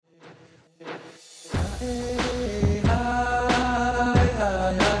Welcome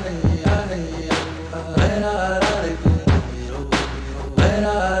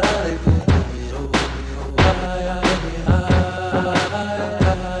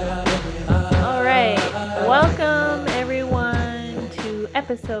everyone to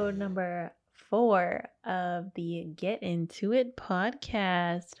episode number 4 of the Get Into It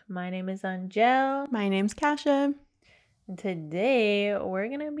podcast. My name is Aungelle. My name's Casha. And today we're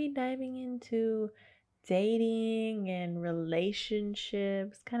going to be diving into dating and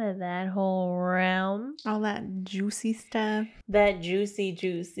relationships, kind of that whole realm. All that juicy stuff. That juicy.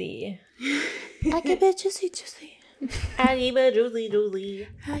 I keep it juicy. I keep it juicy.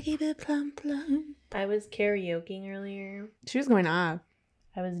 I keep it plum. I was karaokeing earlier. She was going off.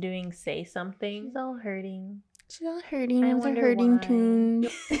 I was doing Say Something. She's all hurting. She's all hurting. I It was a wonder hurting why. tune.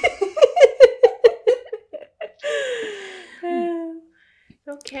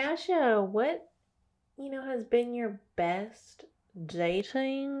 So, Casha, what, has been your best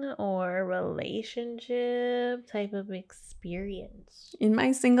dating or relationship type of experience? In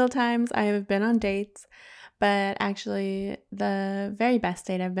my single times, I have been on dates. But actually, the very best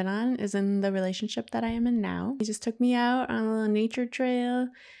date I've been on is in the relationship that I am in now. He just took me out on a little nature trail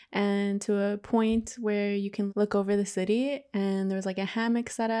and to a point where you can look over the city, and there was like a hammock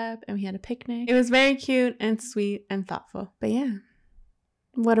set up and we had a picnic. It was very cute and sweet and thoughtful. But yeah,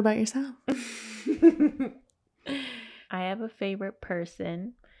 what about yourself? I have a favorite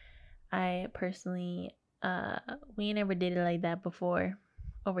person. I personally, we never did it like that before.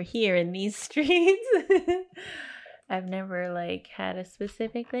 Over here in these streets. I've never had a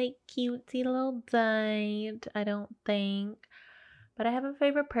specific cutesy little date, I don't think. But I have a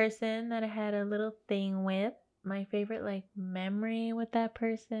favorite person that I had a little thing with. My favorite memory with that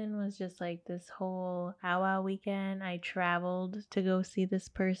person was just this whole powwow weekend. I traveled to go see this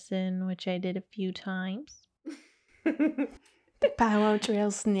person, which I did a few times. The powwow trail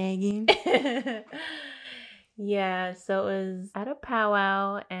snagging. Yeah, so it was at a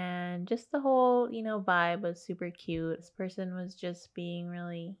powwow and just the whole, vibe was super cute. This person was just being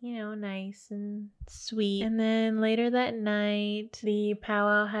really, nice and sweet. And then later that night, the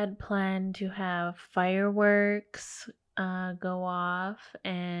powwow had planned to have fireworks go off,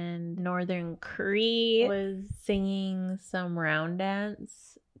 and Northern Cree was singing some round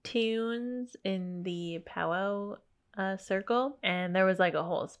dance tunes in the powwow circle, and there was a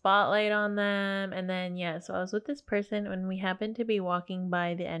whole spotlight on them. And then so I was with this person when we happened to be walking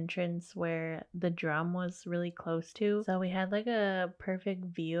by the entrance where the drum was really close to, so we had a perfect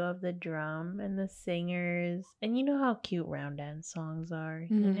view of the drum and the singers. And you know how cute round dance songs are.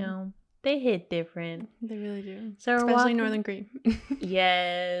 They hit different. They really do. So especially Northern Cree.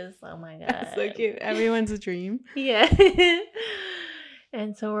 Yes. Oh my god. That's so cute. Everyone's a dream. Yeah.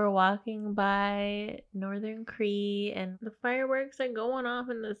 And so we're walking by Northern Cree, and the fireworks are going off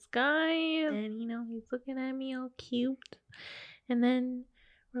in the sky. And, he's looking at me all cute. And then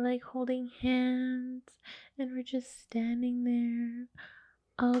we're holding hands, and we're just standing there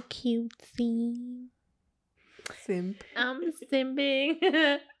all cutesy. Simp. I'm simping.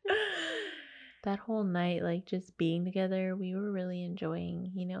 That whole night, just being together, we were really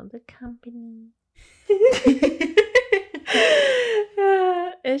enjoying, the company.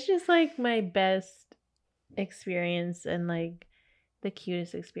 It's just my best experience and the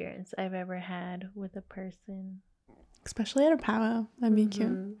cutest experience I've ever had with a person. Especially at a powwow. That'd be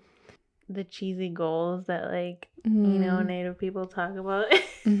cute. The cheesy goals that Native people talk about.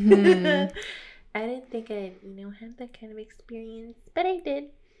 Mm-hmm. I didn't think I'd have that kind of experience, but I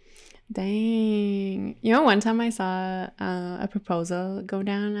did. Dang. One time I saw a proposal go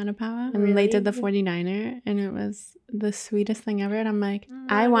down at a powwow, and they did the 49er, and it was the sweetest thing ever. And I'm like,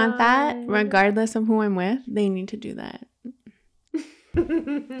 I want that regardless of who I'm with. They need to do that.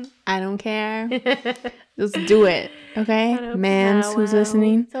 I don't care. Just do it. Okay? Mans who's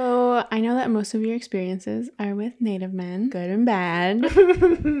listening. So I know that most of your experiences are with Native men, good and bad,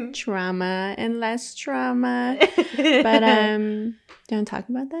 trauma and less trauma. But do you want to talk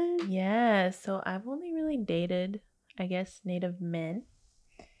about that? Yeah, so I've only really dated, I guess, Native men.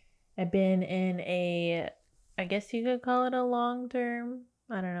 I've been in I guess you could call it a long-term,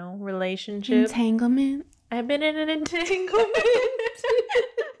 I don't know, relationship. Entanglement? I've been in an entanglement.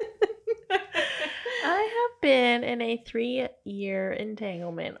 I have been in a 3-year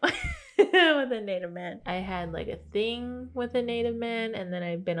entanglement with a Native man. I had a thing with a Native man, and then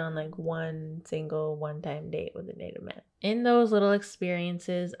I've been on one single one-time date with a Native man. In those little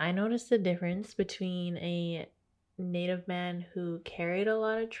experiences, I noticed the difference between a Native man who carried a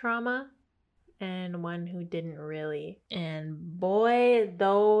lot of trauma and one who didn't really. And boy,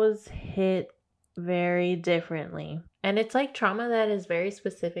 those hit very differently. And it's like trauma that is very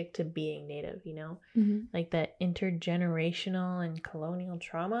specific to being Native, Mm-hmm. like that intergenerational and colonial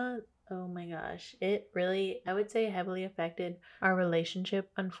trauma. Oh my gosh, it really, I would say, heavily affected our relationship,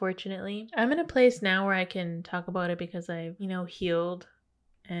 unfortunately. I'm in a place now where I can talk about it because I've, healed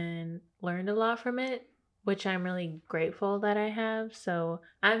and learned a lot from it, which I'm really grateful that I have. So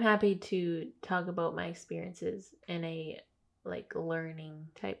I'm happy to talk about my experiences in a like learning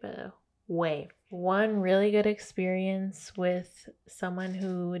type of way. One really good experience with someone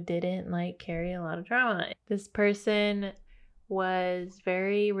who didn't like carry a lot of trauma. This person was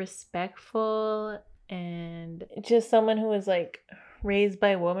very respectful and just someone who was like raised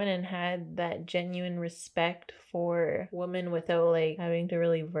by women and had that genuine respect for women without like having to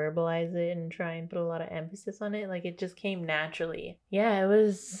really verbalize it and try and put a lot of emphasis on it. Like it just came naturally. Yeah, it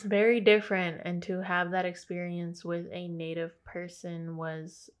was very different. And to have that experience with a Native person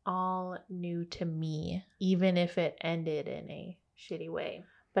was all new to me, even if it ended in a shitty way.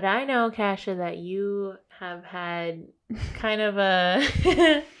 But I know, Casha, that you have had kind of a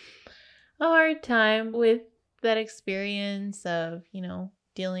a hard time with that experience of,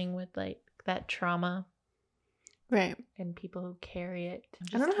 dealing with like that trauma Right. and people who carry it.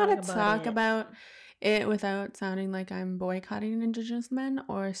 I don't know how to talk about it without sounding like I'm boycotting Indigenous men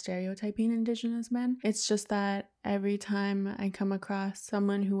or stereotyping Indigenous men. It's just that every time I come across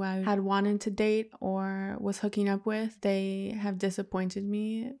someone who I had wanted to date or was hooking up with, they have disappointed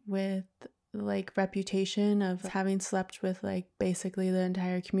me with like reputation of having slept with like basically the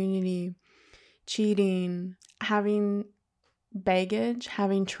entire community, cheating, having baggage,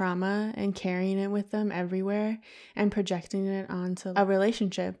 having trauma and carrying it with them everywhere and projecting it onto a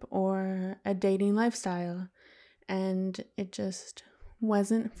relationship or a dating lifestyle. And it just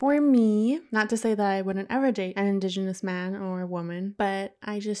wasn't for me. Not to say that I wouldn't ever date an Indigenous man or woman, but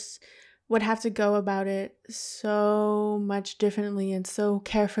I just would have to go about it so much differently and so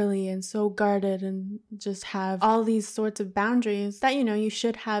carefully and so guarded and just have all these sorts of boundaries that you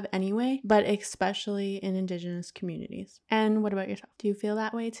should have anyway, but especially in Indigenous communities. And what about yourself? Do you feel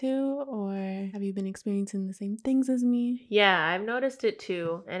that way too, or have you been experiencing the same things as me? Yeah, I've noticed it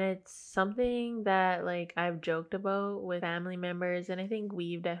too. And it's something that like I've joked about with family members, and I think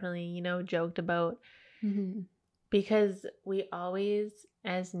we've definitely, joked about. Mm-hmm. Because we always,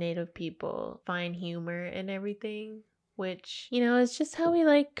 as Native people, find humor in everything, which, is just how we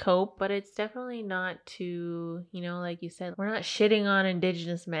like cope, but it's definitely not to, like you said, we're not shitting on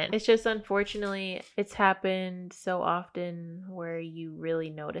Indigenous men. It's just unfortunately, it's happened so often where you really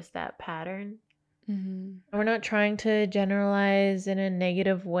notice that pattern. Mm-hmm. We're not trying to generalize in a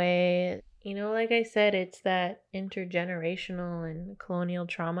negative way. Like I said, it's that intergenerational and colonial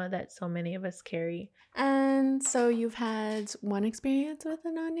trauma that so many of us carry. And so you've had one experience with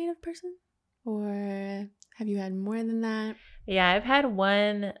a non-Native person? Or have you had more than that? Yeah, I've had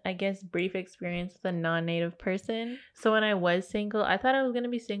one, I guess, brief experience with a non-Native person. So when I was single, I thought I was going to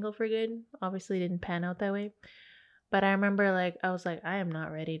be single for good. Obviously, it didn't pan out that way. But I remember like I was like, I am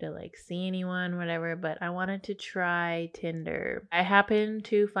not ready to like see anyone, whatever, but I wanted to try Tinder. I happened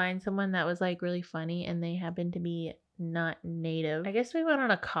to find someone that was like really funny and they happened to be not Native. I guess we went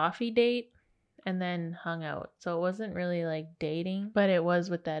on a coffee date and then hung out. So it wasn't really like dating, but it was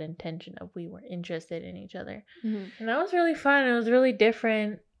with that intention of we were interested in each other. Mm-hmm. And that was really fun. It was really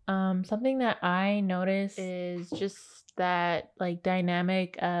different. Something that I noticed is just that like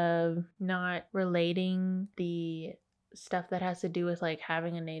dynamic of not relating the stuff that has to do with like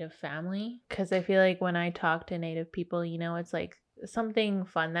having a Native family. Because I feel like when I talk to Native people, it's like something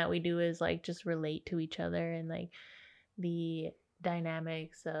fun that we do is like just relate to each other and like the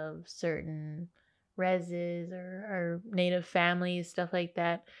dynamics of certain reses or Native families, stuff like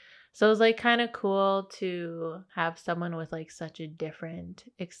that. So it was like kind of cool to have someone with like such a different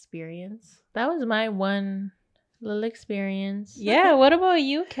experience. That was my one little experience. Yeah, what about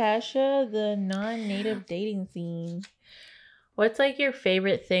you, Kasha? The non-Native dating scene. What's like your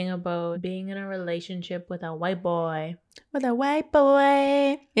favorite thing about being in a relationship with a white boy? With a white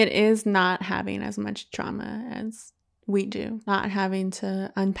boy. It is not having as much trauma as we do, not having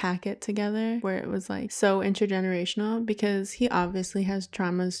to unpack it together, where it was like so intergenerational, because he obviously has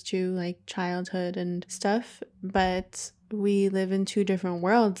traumas too, like childhood and stuff, but we live in two different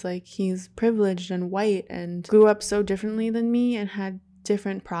worlds. Like he's privileged and white and grew up so differently than me and had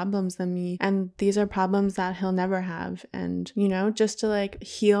different problems than me, and these are problems that he'll never have. And just to like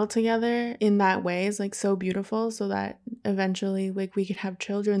heal together in that way is like so beautiful, so that eventually like we could have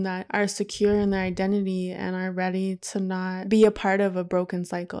children that are secure in their identity and are ready to not be a part of a broken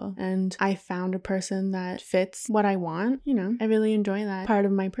cycle. And I found a person that fits what I want. I really enjoy that part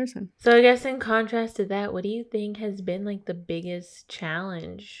of my person. So I guess in contrast to that, what do you think has been like the biggest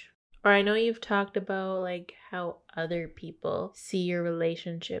challenge? Or I know you've talked about like how other people see your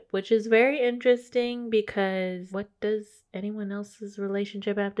relationship, which is very interesting because what does anyone else's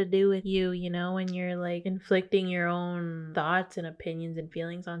relationship have to do with you, when you're like inflicting your own thoughts and opinions and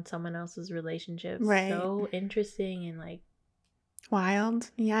feelings on someone else's relationship? Right. So interesting and like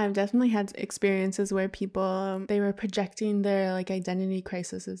wild. Yeah, I've definitely had experiences where people, they were projecting their like identity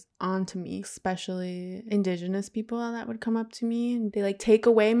crises onto me, especially Indigenous people that would come up to me and they like take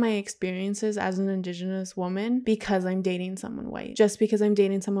away my experiences as an Indigenous woman because I'm dating someone white. Just because I'm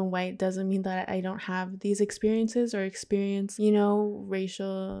dating someone white doesn't mean that I don't have these experiences or experience,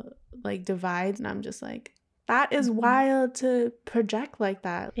 racial like divides. And I'm just like, that is wild to project like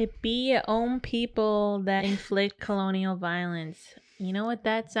that. It be your own people that inflict colonial violence. You know what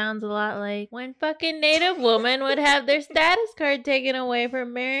that sounds a lot like? When fucking Native women would have their status card taken away for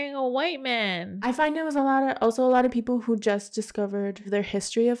marrying a white man. I find it was a lot of people who just discovered their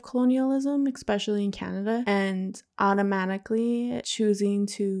history of colonialism, especially in Canada, and automatically choosing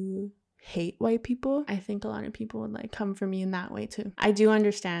to hate white people. I think a lot of people would like come for me in that way too. I do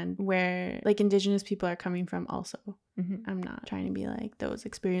understand where like Indigenous people are coming from also. I'm not trying to be like those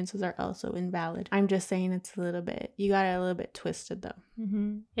experiences are also invalid. I'm just saying you got it a little bit twisted though.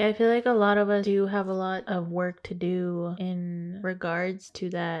 Yeah, I feel like a lot of us do have a lot of work to do in regards to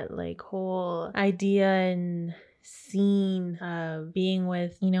that like whole idea and scene of being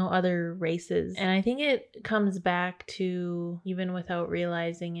with other races. And I think it comes back to, even without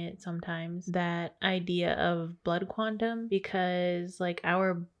realizing it sometimes, that idea of blood quantum, because like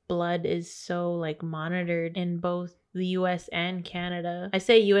our blood is so like monitored in both the US and Canada. I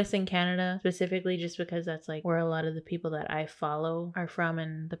say US and Canada specifically just because that's like where a lot of the people that I follow are from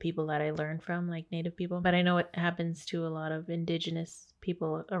and the people that I learn from, like Native people. But I know it happens to a lot of Indigenous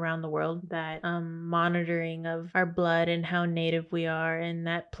people around the world, that monitoring of our blood and how Native we are, and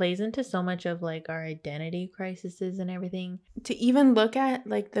that plays into so much of like our identity crises and everything. To even look at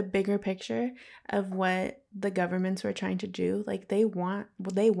like the bigger picture of what the governments were trying to do, like they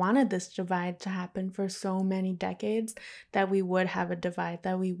wanted this divide to happen for so many decades, that we would have a divide,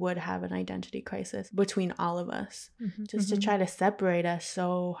 that we would have an identity crisis between all of us, just to try to separate us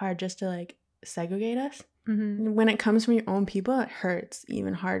so hard, just to like segregate us. When it comes from your own people, it hurts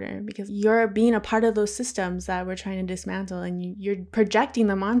even harder because you're being a part of those systems that we're trying to dismantle, and you're projecting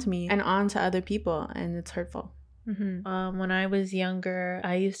them onto me and onto other people, and it's hurtful. When I was younger,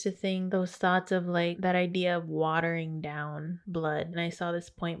 I used to think those thoughts of like that idea of watering down blood. And I saw this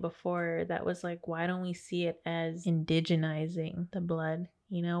point before that was like, why don't we see it as indigenizing the blood?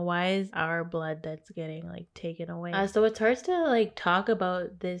 Why is our blood that's getting like taken away? So it's hard to like talk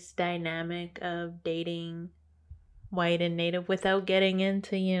about this dynamic of dating white and Native without getting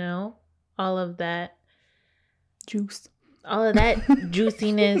into, all of that juice, all of that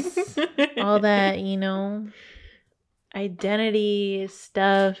juiciness, all that, identity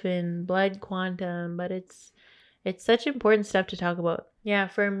stuff and blood quantum. But it's such important stuff to talk about. Yeah,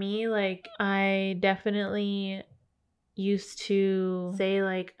 for me, like I definitely used to say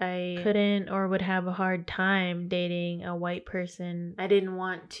like I couldn't or would have a hard time dating a white person. I didn't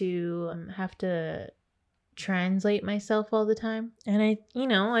want to have to translate myself all the time. And I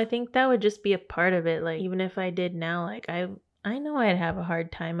think that would just be a part of it. Like even if I did now, like I know I'd have a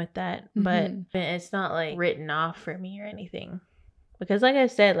hard time with that, but it's not like written off for me or anything. Because like I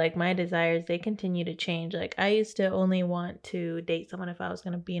said, like my desires, they continue to change. Like I used to only want to date someone if I was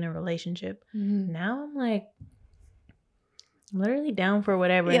going to be in a relationship. Now I'm like literally down for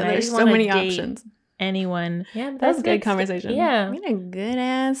whatever. Yeah, there's so many options. Anyone. Yeah, that's a good conversation. Yeah. We had a good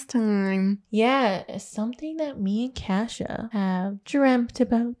ass time. Yeah, something that me and Casha have dreamt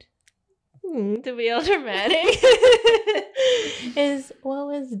about, to be all dramatic, is what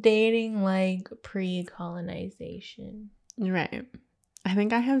was dating like pre-colonization. Right. I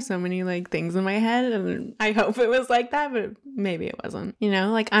think I have so many like things in my head, and I hope it was like that, but maybe it wasn't.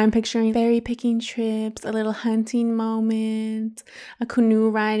 Like I'm picturing berry picking trips, a little hunting moment, a canoe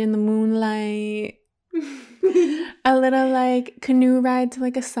ride in the moonlight, a little like canoe ride to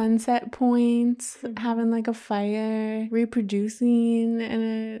like a sunset point, having like a fire, reproducing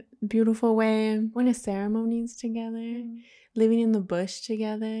in a beautiful way, going to ceremonies together. Living in the bush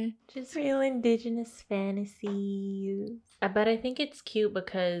together. Just real Indigenous fantasies. But I think it's cute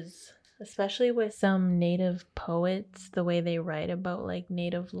because especially with some native poets, the way they write about like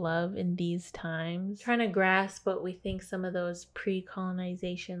native love in these times. Trying to grasp what we think some of those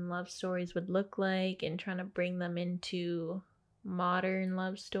pre-colonization love stories would look like and trying to bring them into modern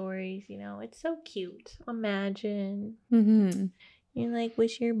love stories. It's so cute. Imagine you're like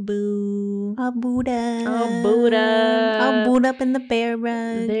with your boo. All booed up. All booed up. All booed up in the bear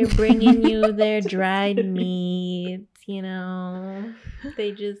rug. They're bringing you their dried meats,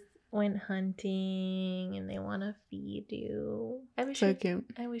 They just went hunting and they want to feed you. So cute.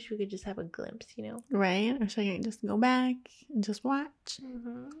 I wish we could just have a glimpse, Right? I wish I could just go back and just watch.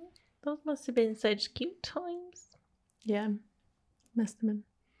 Mm-hmm. Those must have been such cute times. Yeah. Must have been.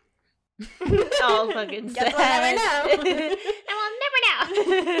 All fucking sad. We'll never know. And we'll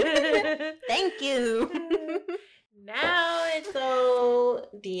never know. Thank you. Now it's all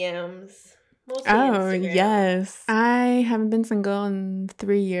DMs. Mostly Oh, Instagram. yes. I haven't been single in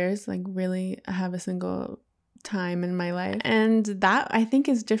 3 years. Like, really have a single time in my life. And that, I think,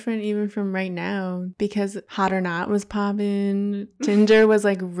 is different even from right now because Hot or Not was popping. Tinder was,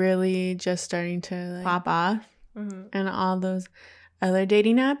 like, really just starting to pop off. Mm-hmm. And all those other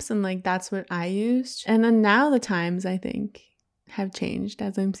dating apps. And, like, that's what I used. And then now the times, I think, have changed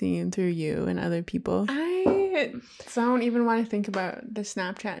as I'm seeing through you and other people. I don't even want to think about the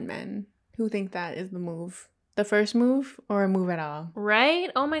Snapchat men who think that is the move. The first move or a move at all.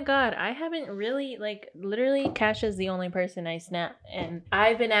 Right? Oh my god. I haven't really, literally, Casha's the only person I snap. And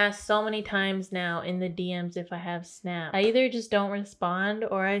I've been asked so many times now in the DMs if I have Snap. I either just don't respond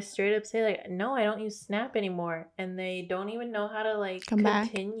or I straight up say, no, I don't use Snap anymore. And they don't even know how to,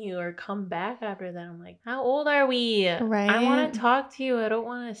 continue or come back after that. I'm like, how old are we? Right. I want to talk to you. I don't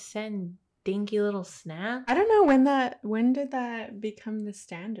want to send dinky little snaps. I don't know when did that become the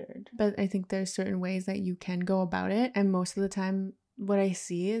standard? But I think there's certain ways that you can go about it. And most of the time, what I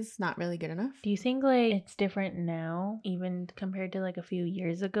see is not really good enough. Do you think it's different now, even compared to a few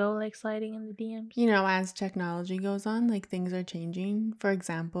years ago, sliding in the DMs? As technology goes on, things are changing. For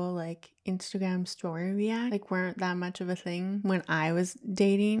example, Instagram story react weren't that much of a thing when I was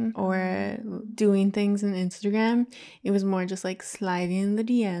dating or doing things in Instagram. It was more just sliding in the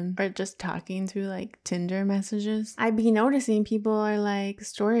DM or just talking through Tinder messages. I'd be noticing people are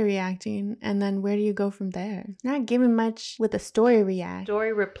story reacting, and then where do you go from there? Not giving much with a story react.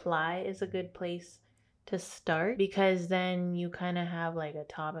 Story reply is a good place to start because then you kind of have a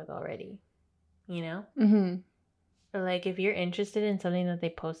topic already, Mm-hmm. Or if you're interested in something that they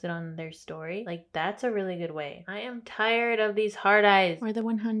posted on their story, that's a really good way. I am tired of these hard eyes. Or the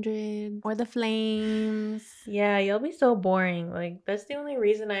 100 or the flames. Yeah, you'll be so boring. That's the only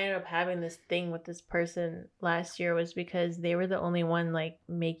reason I ended up having this thing with this person last year was because they were the only one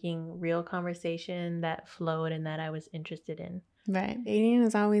making real conversation that flowed and that I was interested in. Right. Dating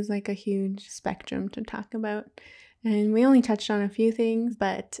is always a huge spectrum to talk about. And we only touched on a few things,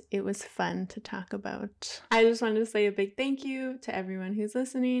 but it was fun to talk about. I just wanted to say a big thank you to everyone who's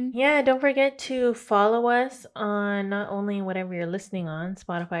listening. Yeah, don't forget to follow us on not only whatever you're listening on,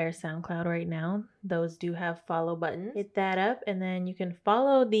 Spotify or SoundCloud right now. Those do have follow buttons. Hit that up, and then you can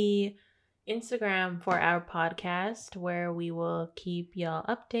follow the Instagram for our podcast where we will keep y'all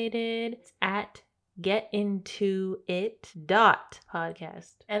updated. It's at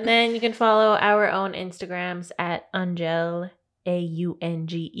getintoit.podcast. And then you can follow our own Instagrams at Aungelle,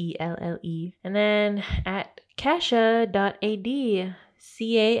 Aungelle. And then at Casha.ad,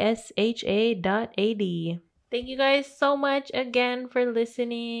 Casha.ad. Thank you guys so much again for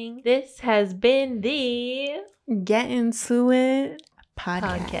listening. This has been the Get Into It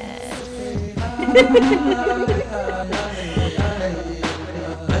podcast.